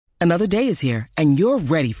Another day is here, and you're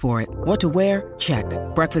ready for it. What to wear? Check.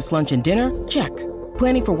 Breakfast, lunch, and dinner? Check.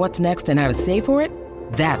 Planning for what's next and how to save for it?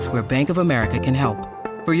 That's where Bank of America can help.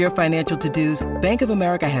 For your financial to-dos, Bank of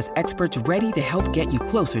America has experts ready to help get you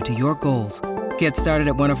closer to your goals. Get started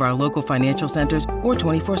at one of our local financial centers or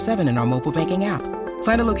 24/7 in our mobile banking app.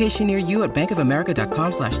 Find a location near you at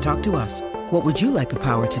bankofamerica.com/talktous. What would you like the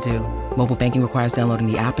power to do? Mobile banking requires downloading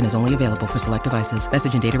the app and is only available for select devices.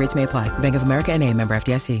 Message and data rates may apply. Bank of America N.A., member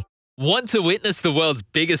FDIC. Want to witness the world's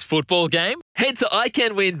biggest football game? Head to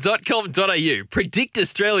iCanWin.com.au, predict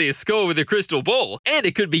Australia's score with a crystal ball, and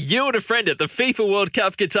it could be you and a friend at the FIFA World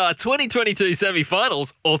Cup Qatar 2022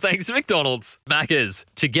 semi-finals, all thanks to McDonald's. Maccas,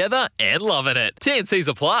 together and loving it. TNCs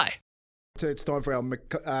apply. It's time for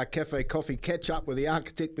our Cafe Coffee catch-up with the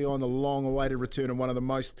architect behind the long-awaited return of one of the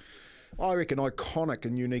most, I reckon, iconic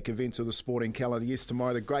and unique events of the sporting calendar. Yes,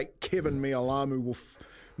 tomorrow the great Kevin Mialamu will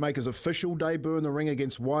make his official debut in the ring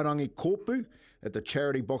against Wairangi Korpu at the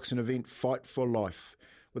charity boxing event Fight for Life.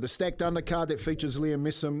 With a stacked undercard that features Liam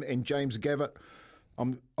Messam and James Gavitt,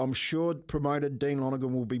 I'm sure promoter Dean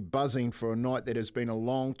Lonergan will be buzzing for a night that has been a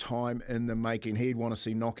long time in the making. He'd want to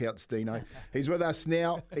see knockouts, Dino. He's with us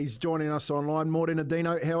now. He's joining us online. Morning,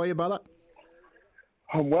 Dino. How are you, brother?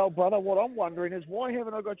 I'm well, brother. What I'm wondering is why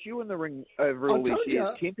haven't I got you in the ring over all these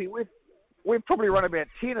years, Kempy? We've probably run about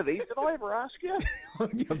 10 of these. Did I ever ask you?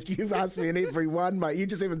 You've asked me in every one, mate. You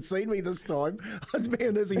just haven't seen me this time. me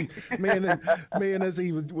and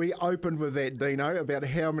Izzy, we opened with that, Dino, about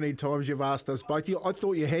how many times you've asked us both. I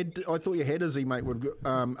thought you had Izzy, mate,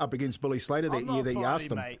 up against Billy Slater that year that you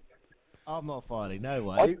asked him. Mate. I'm not fighting, no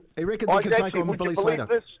way. He reckons he can take on Billy Slater.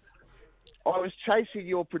 This? I was chasing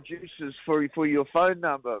your producers for your phone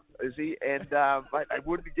number, Izzy, and mate, they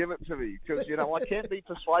wouldn't give it to me because, I can be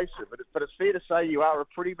persuasive, but it's fair to say you are a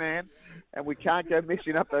pretty man, and we can't go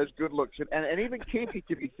messing up those good looks. And even Kempy,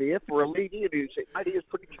 to be fair, for a league mate, he is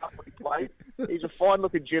pretty tough when he plays. He's a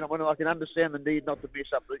fine-looking gentleman, and I can understand the need not to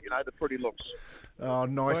mess up the pretty looks. Oh,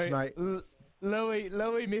 nice, mate. Louis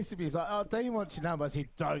messaged me. He's like, "Oh, don't you want your number?" I said,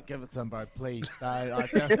 "Don't give it to him, bro, please. No, I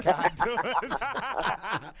just can't do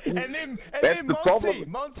it." and then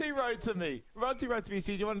Monty wrote to me. He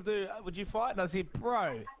said, "You want to do? Would you fight?" And I said,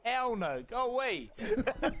 "Bro, hell no, go away."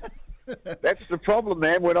 That's the problem,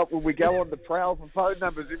 man. When we go on the prowl for phone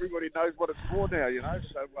numbers, everybody knows what it's for now,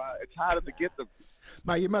 so it's harder to get them.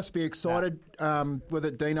 Mate, you must be excited with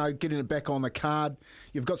it, Dino, getting it back on the card.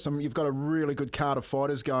 You've got a really good card of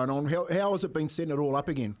fighters going on. How has it been setting it all up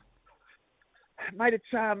again? Mate, it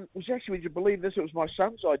was actually, would you believe this? It was my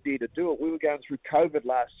son's idea to do it. We were going through COVID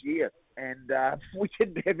last year, and we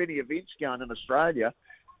didn't have any events going in Australia.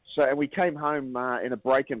 And we came home in a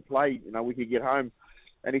break and play. We could get home.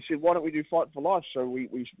 And he said, "Why don't we do Fight for Life?" So we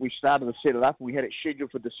started to set it up, and we had it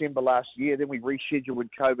scheduled for December last year. Then we rescheduled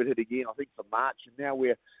when COVID hit again, I think for March. And now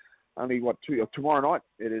we're only, tomorrow night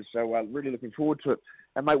it is. So really looking forward to it.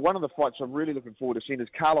 And, mate, one of the fights I'm really looking forward to seeing is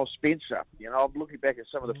Carlos Spencer. I'm looking back at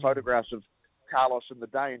some of the photographs of Carlos in the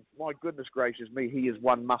day, and my goodness gracious me, he is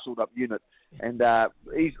one muscled-up unit. And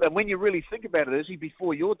when you really think about it, Izzy,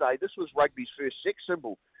 before your day, this was rugby's first sex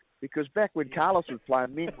symbol. Because back when Carlos was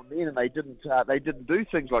playing, men were men, and they didn't do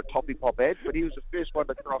things like toppy pop ads, but he was the first one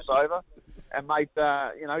to cross over, and mate,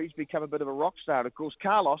 he's become a bit of a rock star. And of course,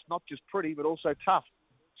 Carlos, not just pretty, but also tough.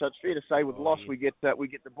 So it's fair to say with Loss, we get the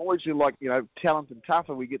boys who like talent and tough,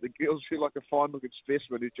 and we get the girls who like a fine looking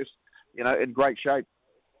specimen who's just in great shape.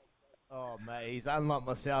 Oh, mate, he's unlike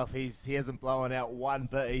myself. He hasn't blown out one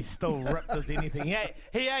bit. He's still ripped as anything.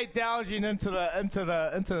 He ain't delving into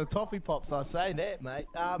the toffee pops. I say that, mate.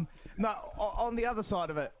 No, on the other side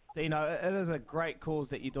of it, it is a great cause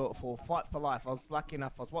that you do it for. Fight for Life. I was lucky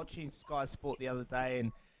enough. I was watching Sky Sport the other day,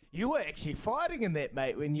 and you were actually fighting in that,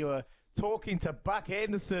 mate, when you were talking to Buck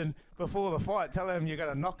Anderson before the fight, telling him you're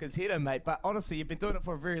going to knock his head in, mate. But honestly, you've been doing it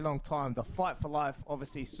for a very long time. The Fight for Life,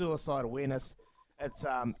 obviously, suicide awareness.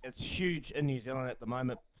 It's huge in New Zealand at the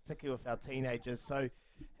moment, particularly with our teenagers. So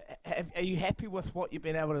are you happy with what you've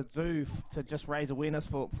been able to do to just raise awareness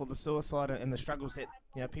for the suicide and the struggles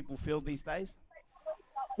that people feel these days?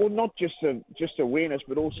 Well, not just awareness,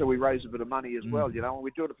 but also we raise a bit of money as well. And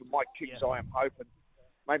we're doing it for Mike King's I Am Hope. And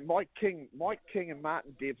mate, Mike King and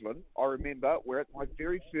Martin Devlin, I remember, were at my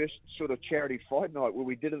very first sort of charity fight night where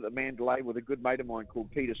we did it at Mandalay with a good mate of mine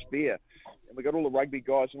called Peter Spear. And we got all the rugby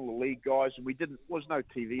guys and all the league guys, and was no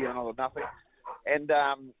TV and all or nothing. And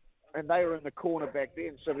they were in the corner back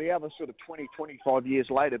then. So the other sort of 20, 25 years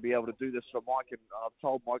later, be able to do this for Mike. And I've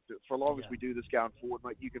told Mike that for as long as we do this going forward,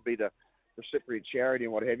 mate, you can be the recipient charity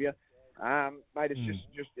and what have you. Mate, it's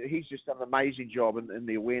he's just done an amazing job in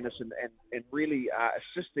the awareness and really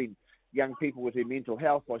assisting young people with their mental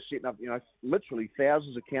health by setting up, literally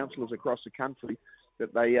thousands of counsellors across the country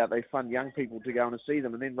that they fund young people to go and see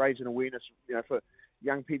them, and then raising awareness, for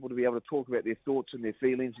young people to be able to talk about their thoughts and their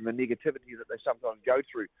feelings and the negativity that they sometimes go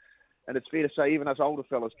through. And it's fair to say even us older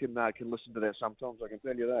fellas can listen to that sometimes, I can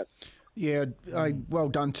tell you that. Yeah, well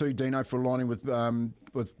done too, Dino, for aligning with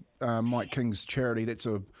Mike King's charity. That's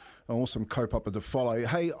an awesome co-pupper to follow.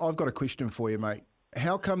 Hey, I've got a question for you, mate.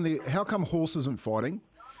 How come Horse isn't fighting?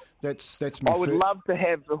 That's my I would love to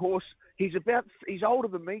have the Horse. He's older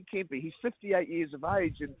than me, Kempy. He's 58 years of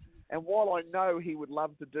age, and while I know he would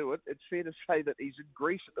love to do it, it's fair to say that he's in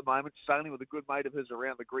Greece at the moment, sailing with a good mate of his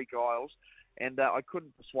around the Greek Isles, and I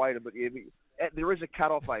couldn't persuade him, but yeah, there is a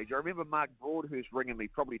cut-off age. I remember Mark Broadhurst ringing me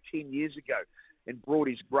probably 10 years ago, and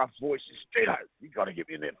Broady's gruff voice says, Dino, you've got to get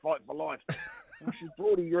me in that fight for life. I said,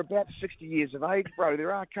 Broady, you're about 60 years of age, bro.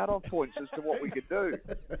 There are cut-off points as to what we could do.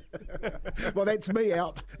 Well, that's me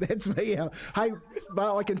out. Hey,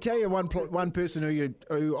 but I can tell you one person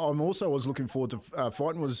who I'm also was looking forward to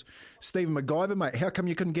fighting was Stephen McGyver, mate. How come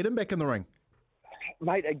you couldn't get him back in the ring?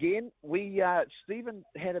 Mate, again, Stephen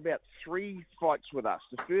had about 3 fights with us.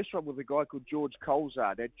 The first one was a guy called George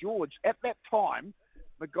Colzar. Now, George, at that time,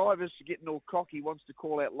 McGyver's getting all cocky, wants to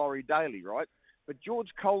call out Laurie Daly, right? But George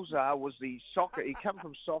Colzar was the soccer. He come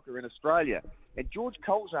from soccer in Australia. And George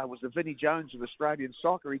Colzar was the Vinnie Jones of Australian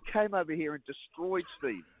soccer. He came over here and destroyed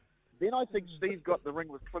Steve. Then I think Steve got in the ring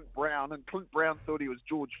with Clint Brown, and Clint Brown thought he was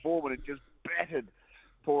George Foreman and just battered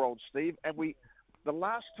poor old Steve. And the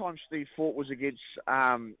last time Steve fought was against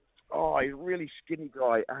a really skinny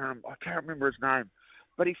guy. I can't remember his name.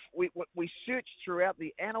 But we searched throughout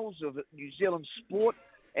the annals of New Zealand sport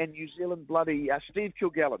and New Zealand Steve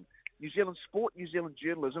Kilgallen. New Zealand sport, New Zealand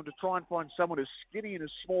journalism, to try and find someone as skinny and as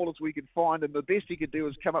small as we could find, and the best he could do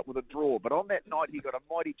was come up with a draw. But on that night, he got a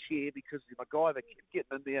mighty chair because the McGyver kept getting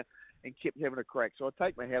in there and kept having a crack. So I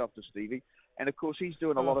take my hat off to Stevie. And, of course, he's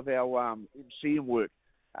doing a lot of our MCing work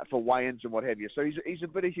for weigh-ins and what have you. So he's a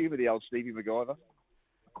bit of humour, the old Stevie McGyver.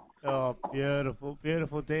 Oh, beautiful,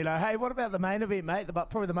 beautiful, Dino. Hey, what about the main event, mate?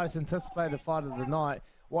 Probably the most anticipated fight of the night.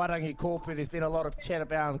 Wairangi Kōpū, there's been a lot of chat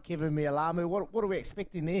about Kevin Mialamu. What are we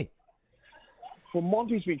expecting there? Well,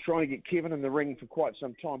 Monty's been trying to get Kevin in the ring for quite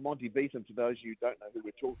some time. Monty beat him, for those of you who don't know who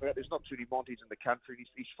we're talking about. There's not too many Montys in the country.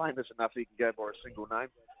 He's famous enough he can go by a single name.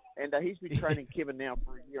 And he's been training Kevin now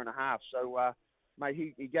for a year and a half. So, mate,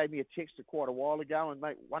 he gave me a text quite a while ago, and,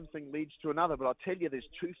 mate, one thing leads to another. But I'll tell you, there's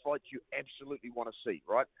 2 fights you absolutely want to see,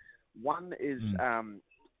 right? One is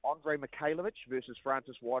Andre Mikhailovic versus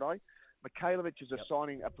Francis Whiteye. Mikhailovic is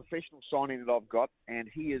a professional signing that I've got, and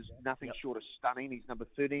he is nothing short of stunning. He's number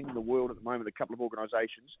 13 in the world at the moment, a couple of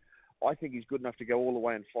organisations. I think he's good enough to go all the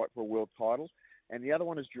way and fight for a world title. And the other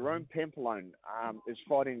one is Jerome Pampalone, is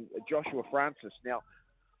fighting Joshua Francis. Now,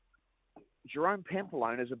 Jerome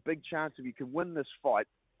Pampalone has a big chance if he can win this fight.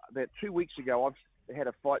 About 2 weeks ago, I've had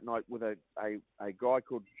a fight night with a guy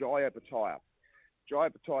called Jai Opetaia. Jai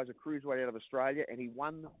Opetaia is a cruiserweight out of Australia, and he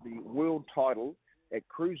won the world title at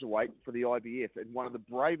cruiserweight for the IBF, and one of the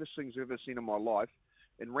bravest things I've ever seen in my life.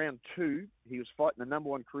 In round 2, he was fighting the number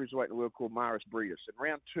 1 cruiserweight in the world called Maris Breidis. In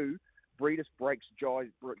round 2, Breidis breaks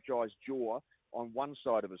Jai's jaw on one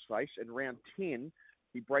side of his face. In round 10,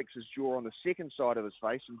 he breaks his jaw on the second side of his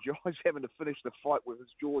face, and Jai's having to finish the fight with his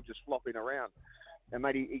jaw just flopping around. And,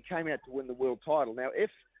 mate, he came out to win the world title. Now,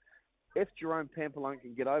 if Jerome Pampalone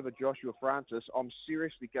can get over Joshua Francis, I'm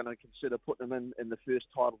seriously going to consider putting him in the first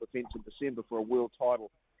title defence in December for a world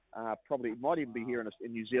title. Probably might even be here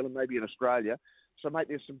in New Zealand, maybe in Australia. So, mate,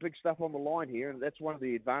 there's some big stuff on the line here, and that's one of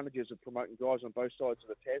the advantages of promoting guys on both sides of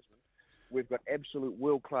the Tasman. We've got absolute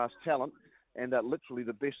world-class talent and literally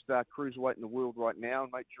the best cruiserweight in the world right now.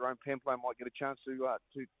 And, mate, Jerome Pampalone might get a chance to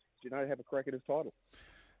have a crack at his title.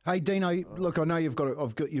 Hey Dino, look, I know you've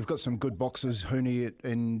got some good boxers, Hooney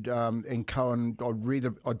and Cohen.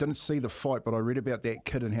 I didn't see the fight, but I read about that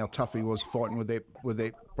kid and how tough he was fighting with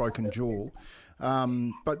that broken jaw.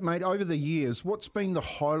 But mate, over the years, what's been the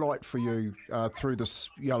highlight for you through this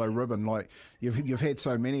yellow ribbon? Like you've had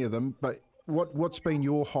so many of them, but what's been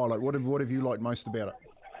your highlight? What have you liked most about it?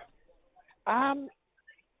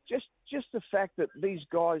 Just the fact that these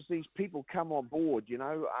people come on board,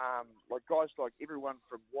 like guys like everyone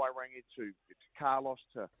from Wairangi to Carlos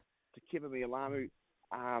to Kevin Mialamu,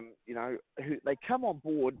 who they come on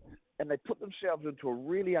board and they put themselves into a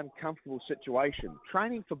really uncomfortable situation.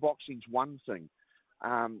 Training for boxing's one thing,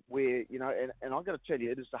 where, and I've got to tell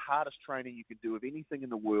you, it is the hardest training you can do of anything in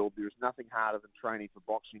the world. There is nothing harder than training for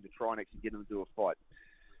boxing to try and actually get them to do a fight.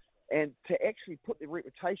 And to actually put their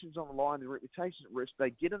reputations on the line, their reputations at risk,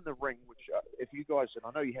 they get in the ring, which if you guys, and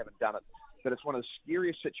I know you haven't done it, but it's one of the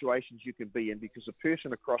scariest situations you can be in because the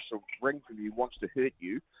person across the ring from you wants to hurt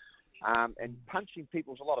you. And punching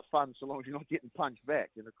people is a lot of fun so long as you're not getting punched back.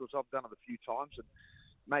 And, of course, I've done it a few times. And,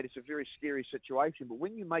 mate, it's a very scary situation. But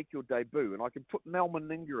when you make your debut, and I can put Mal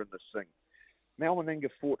Meninga in this thing. Mal Meninga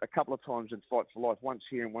fought a couple of times in Fight for Life, once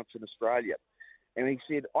here and once in Australia. And he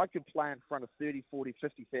said, I could play in front of 30, 40,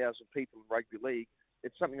 50,000 people in rugby league.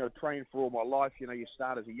 It's something I've trained for all my life. You know, you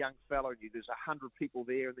start as a young fellow and there's 100 people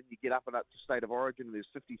there, and then you get up and up to State of Origin and there's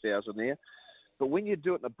 50,000 there. But when you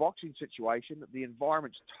do it in a boxing situation, the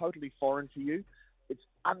environment's totally foreign to you. It's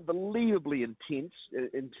unbelievably intense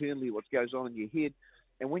internally what goes on in your head.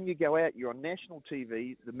 And when you go out, you're on national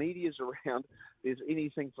TV, the media's around, there's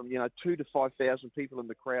anything from, 2,000 to 5,000 people in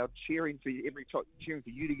the crowd cheering for you cheering for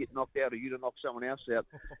you to get knocked out or you to knock someone else out.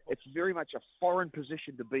 It's very much a foreign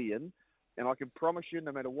position to be in. And I can promise you,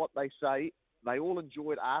 no matter what they say, they all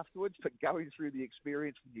enjoy it afterwards, but going through the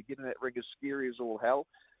experience when you get in that ring is scary as all hell.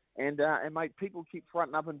 And mate, people keep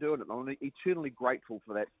fronting up and doing it. I'm eternally grateful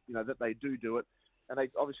for that, that they do it. And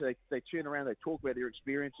they turn around, they talk about their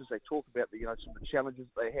experiences, they talk about some of the challenges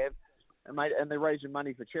they have, and mate, and they're raising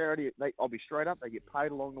money for charity. I'll be straight up, they get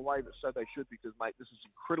paid along the way, but so they should, because mate, this is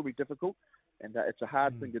incredibly difficult, and it's a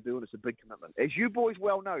hard thing to do, and it's a big commitment, as you boys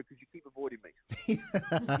well know, because you keep avoiding me.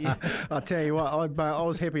 I tell you what, I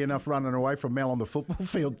was happy enough running away from Mel on the football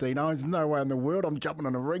field, Dino. There's no way in the world I'm jumping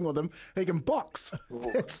in a ring with him. He can box.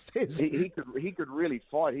 He could really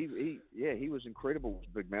fight. He was incredible,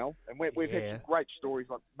 Big Mel. And we've had some great stories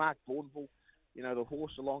like Mark Bourneville. The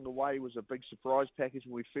horse along the way was a big surprise package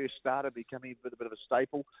when we first started, becoming a bit of a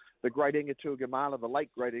staple. The great Inga Tuagamala, the late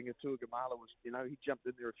great Inga Tuagamala was, he jumped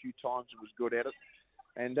in there a few times and was good at it.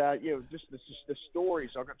 And, just the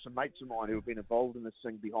stories. I've got some mates of mine who have been involved in this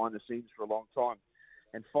thing behind the scenes for a long time.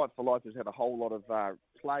 And Fight for Life has had a whole lot of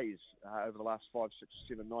plays over the last 5, 6,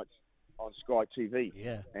 7 nights on Sky TV.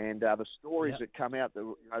 Yeah. And the stories that come out,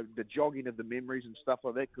 the jogging of the memories and stuff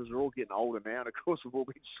like that, because we're all getting older now, and of course we've all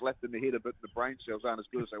been slapped in the head a bit, and the brain cells aren't as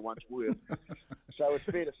good as they once were. So it's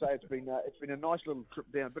fair to say it's been a nice little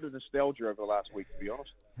trip down, a bit of nostalgia over the last week, to be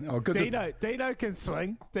honest. Oh, good. Dino can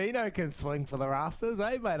swing. Dino can swing for the rafters,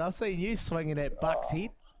 eh, mate? I've seen you swinging at Buck's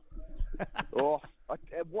head. I've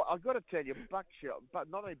got to tell you, Buck Shelton,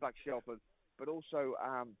 but not only Buck Shelton, but also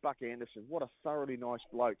Buck Anderson. What a thoroughly nice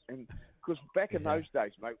bloke. And because back in those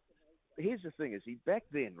days, mate, here's the thing back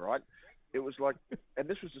then, right, it was like, and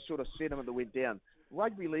this was the sort of sentiment that went down,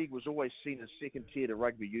 rugby league was always seen as second tier to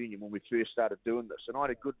rugby union when we first started doing this. And I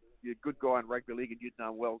had a good guy in rugby league, and you'd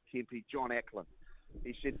know him well, Kempy, John Ackland.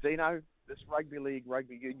 He said, Dino, this rugby league,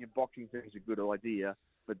 rugby union boxing thing is a good idea,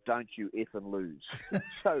 but don't you effing lose.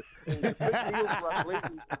 So the big deal for us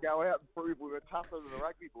leaguers to go out and prove we were tougher than the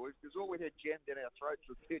rugby boys, because all we had jammed down our throats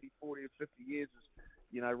for 30, 40 and 50 years is,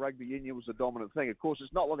 rugby union was the dominant thing. Of course,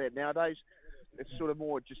 it's not like that nowadays. It's sort of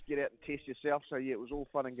more just get out and test yourself. So, yeah, it was all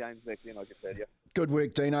fun and games back then, I can tell you. Good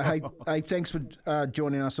work, Dino. Hey, thanks for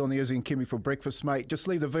joining us on the Izzy and Kimmy for breakfast, mate. Just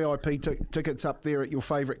leave the VIP tickets up there at your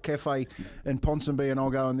favourite cafe in Ponsonby, and I'll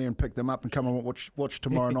go in there and pick them up and come and watch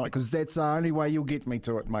tomorrow night, because that's the only way you'll get me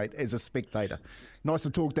to it, mate, as a spectator. Nice to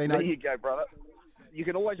talk, Dino. There you go, brother. You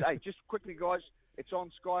can always, just quickly, guys, it's on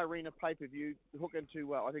Sky Arena pay-per-view. Hook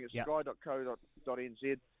into, I think it's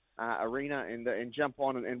sky.co.nz. Arena and jump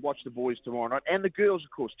on and watch the boys tomorrow night, and the girls,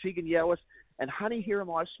 of course, Tegan Yowis and Honey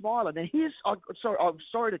Hiromai Smiler. Now I'm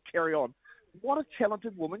sorry to carry on. What a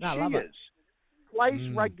talented woman she is.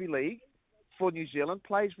 Plays rugby league for New Zealand,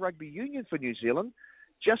 plays rugby union for New Zealand,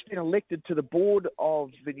 just been elected to the board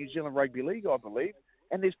of the New Zealand Rugby League, I believe,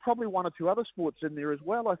 and there's probably one or two other sports in there as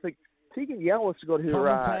well. I think Tegan Yowis got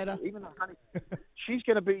her, even though Honey, she's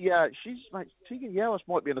going to be, mate, Tegan Yowis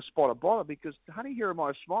might be in a spot of bother, because Honey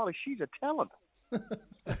Hiromai Smiley, she's a talent.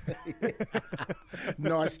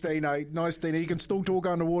 Nice, Dino. You can still talk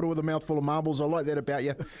underwater with a mouthful of marbles. I like that about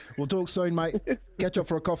you. We'll talk soon, mate. Catch up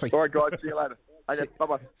for a coffee. All right, guys. See you later.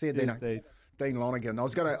 Bye-bye. See you, Dino. Dean Lonergan.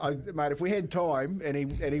 Mate, if we had time and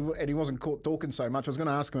he wasn't caught talking so much, I was going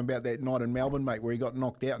to ask him about that night in Melbourne, mate, where he got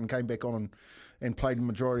knocked out and came back on and played the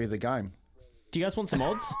majority of the game. Do you guys want some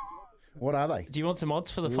odds? What are they? Do you want some odds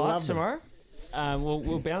for the fights tomorrow?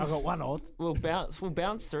 We'll bounce. I've got one odd. We'll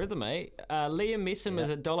bounce through them, mate. Liam Messam is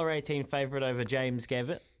a $1.18 favourite over James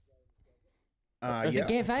Gavitt. Is it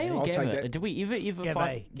Gavay or Gavitt? Did we ever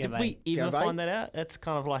find? Did we ever find that out? That's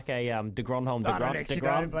kind of like a De Grandhomme.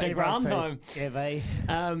 Gavay.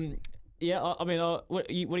 Yeah, I mean, what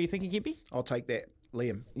are you thinking, Gimpy? I'll take that.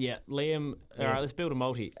 Liam. Yeah, Liam. All right, let's build a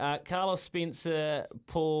multi. Carlos Spencer,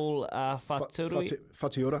 Paul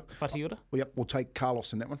Fatiura. Yep, we'll take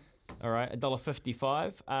Carlos in that one. All right,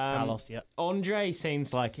 $1.55. Carlos, yeah. Andre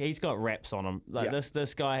seems like he's got reps on him. Like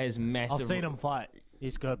this guy has massive. I've seen him fight.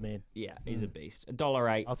 He's good, man. Yeah, he's a beast.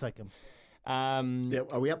 $1.08. I'll take him.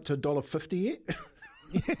 Are we up to $1.50 yet?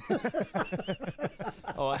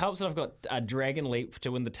 Oh, it helps that I've got a Dragon Leap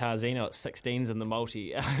to win the Tarzino at 16s in the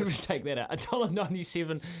multi. Take that out.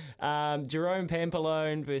 $1.97. Jerome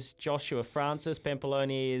Pampalone versus Joshua Francis.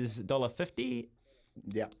 Pampalone is $1.50.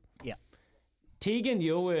 Yeah. Tegan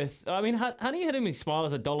Yorworth. I mean, Honey Hitting Me Smile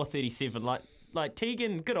is $1.37. Like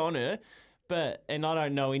Tegan, good on her. And I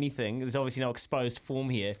don't know anything. There's obviously no exposed form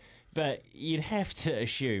here. But you'd have to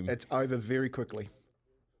assume it's over very quickly.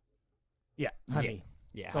 Yeah, Honey.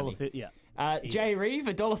 Yeah, Honey. Yeah. Jay Reeve,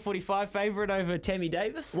 $1.45 favourite over Tammy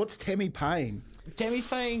Davis. What's Tammy paying? Tammy's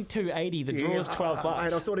paying $2.80. The draw is $12. I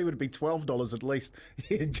thought he would be $12 at least.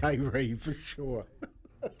 Yeah, Jay Reeve for sure.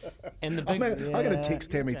 And the big, I'm going to text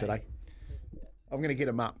Tammy today. I'm going to get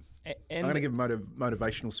him up. I'm going to give him a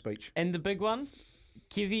motivational speech. And the big one,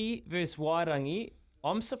 Kiwi versus Wairangi.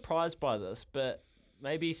 I'm surprised by this, but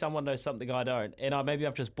maybe someone knows something I don't. And maybe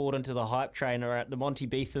I've just bought into the hype trainer at the Monty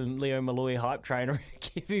Beetham, Leo Malloy hype trainer,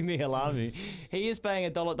 Kiwi Mialamu. He is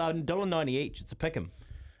paying $1.90 each. It's a pick'em.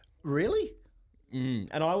 Really? And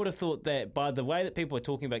I would have thought that by the way that people are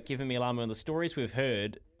talking about Kiwi Mialamu and the stories we've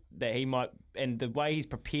heard, that he might, and the way he's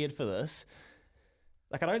prepared for this,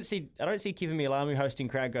 like I don't see Kiwi Mialamu hosting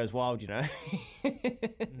Crowd Goes Wild, you know.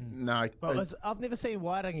 No. Well, I've never seen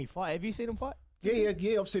Wairangi fight. Have you seen him fight? Yeah,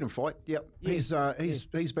 I've seen him fight. Yep, yeah.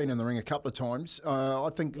 He's been in the ring a couple of times. I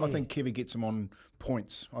think Kevy gets him on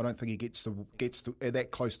points. I don't think he gets to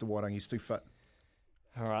that close to Wairangi. He's too fit.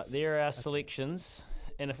 All right, there are our selections,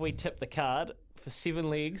 and if we tip the card for 7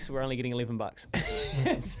 legs, we're only getting $11.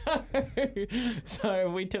 So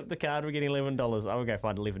if we tip the card, we're getting $11. I would go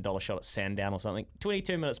find $11 shot at Sandown or something.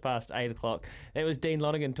 22 minutes past 8 o'clock. That was Dean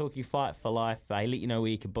Lonergan talking Fight for Life. He let you know where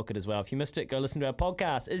you can book it as well. If you missed it, go listen to our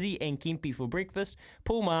podcast. Izzy and Kempi for breakfast.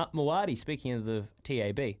 Paul Mawadi, speaking of the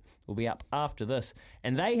TAB, will be up after this.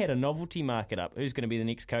 And they had a novelty market up. Who's going to be the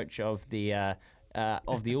next coach of the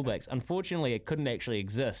All Blacks? Unfortunately, it couldn't actually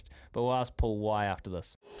exist, but we'll ask Paul why after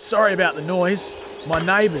this. Sorry about the noise. My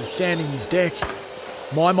neighbour's sanding his deck.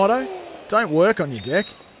 My motto? Don't work on your deck,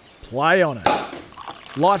 play on it.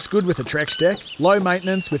 Life's good with a Trex deck. Low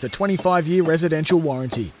maintenance with a 25-year residential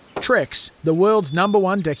warranty. Trex, the world's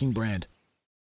 #1 decking brand.